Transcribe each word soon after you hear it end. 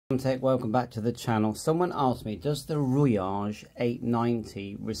Welcome back to the channel. Someone asked me, does the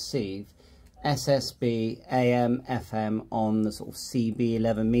RADTEL receive SSB, AM, FM on the sort of CB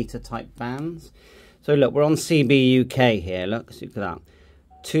 11 meter type bands? So look, we're on CB UK here. Look at that,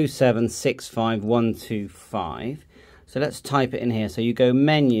 2765125. So let's type it in here. So you go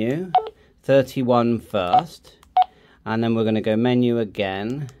menu 31 first, and then we're going to go menu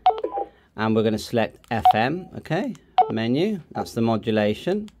again, and we're going to select FM. Okay, menu, that's the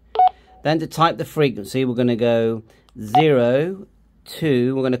modulation. Then to type the frequency, we're going to go 0,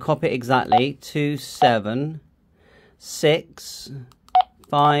 2, we're going to copy it exactly,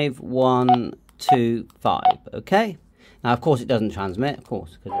 2765125, okay? Now, of course, it doesn't transmit, of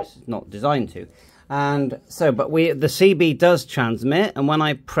course, because it's not designed to. And so, but the CB does transmit, and when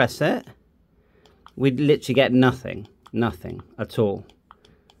I press it, we literally get nothing at all.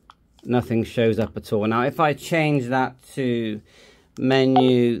 Nothing shows up at all. Now, if I change that to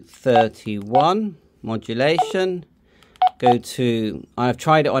menu 31 modulation, go to, I've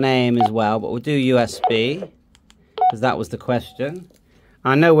tried it on AM as well, but we'll do USB because that was the question.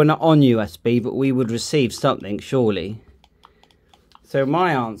 I know we're not on USB, but we would receive something surely. So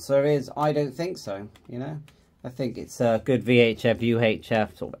my answer is I don't think so. You know, I think it's a good VHF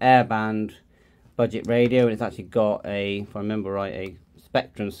UHF sort of airband budget radio, and it's actually got a, if I remember right, a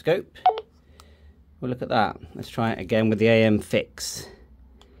spectrum scope. Well, look at that. Let's try it again with the AM fix.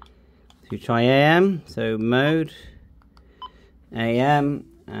 So you try AM, so mode, AM,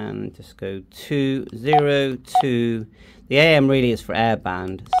 and just go 202. The AM really is for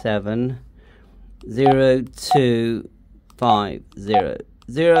airband,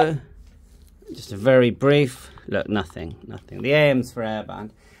 70250. Just a very brief, look, nothing. The AM's for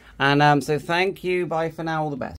airband. And so thank you, bye for now, all the best.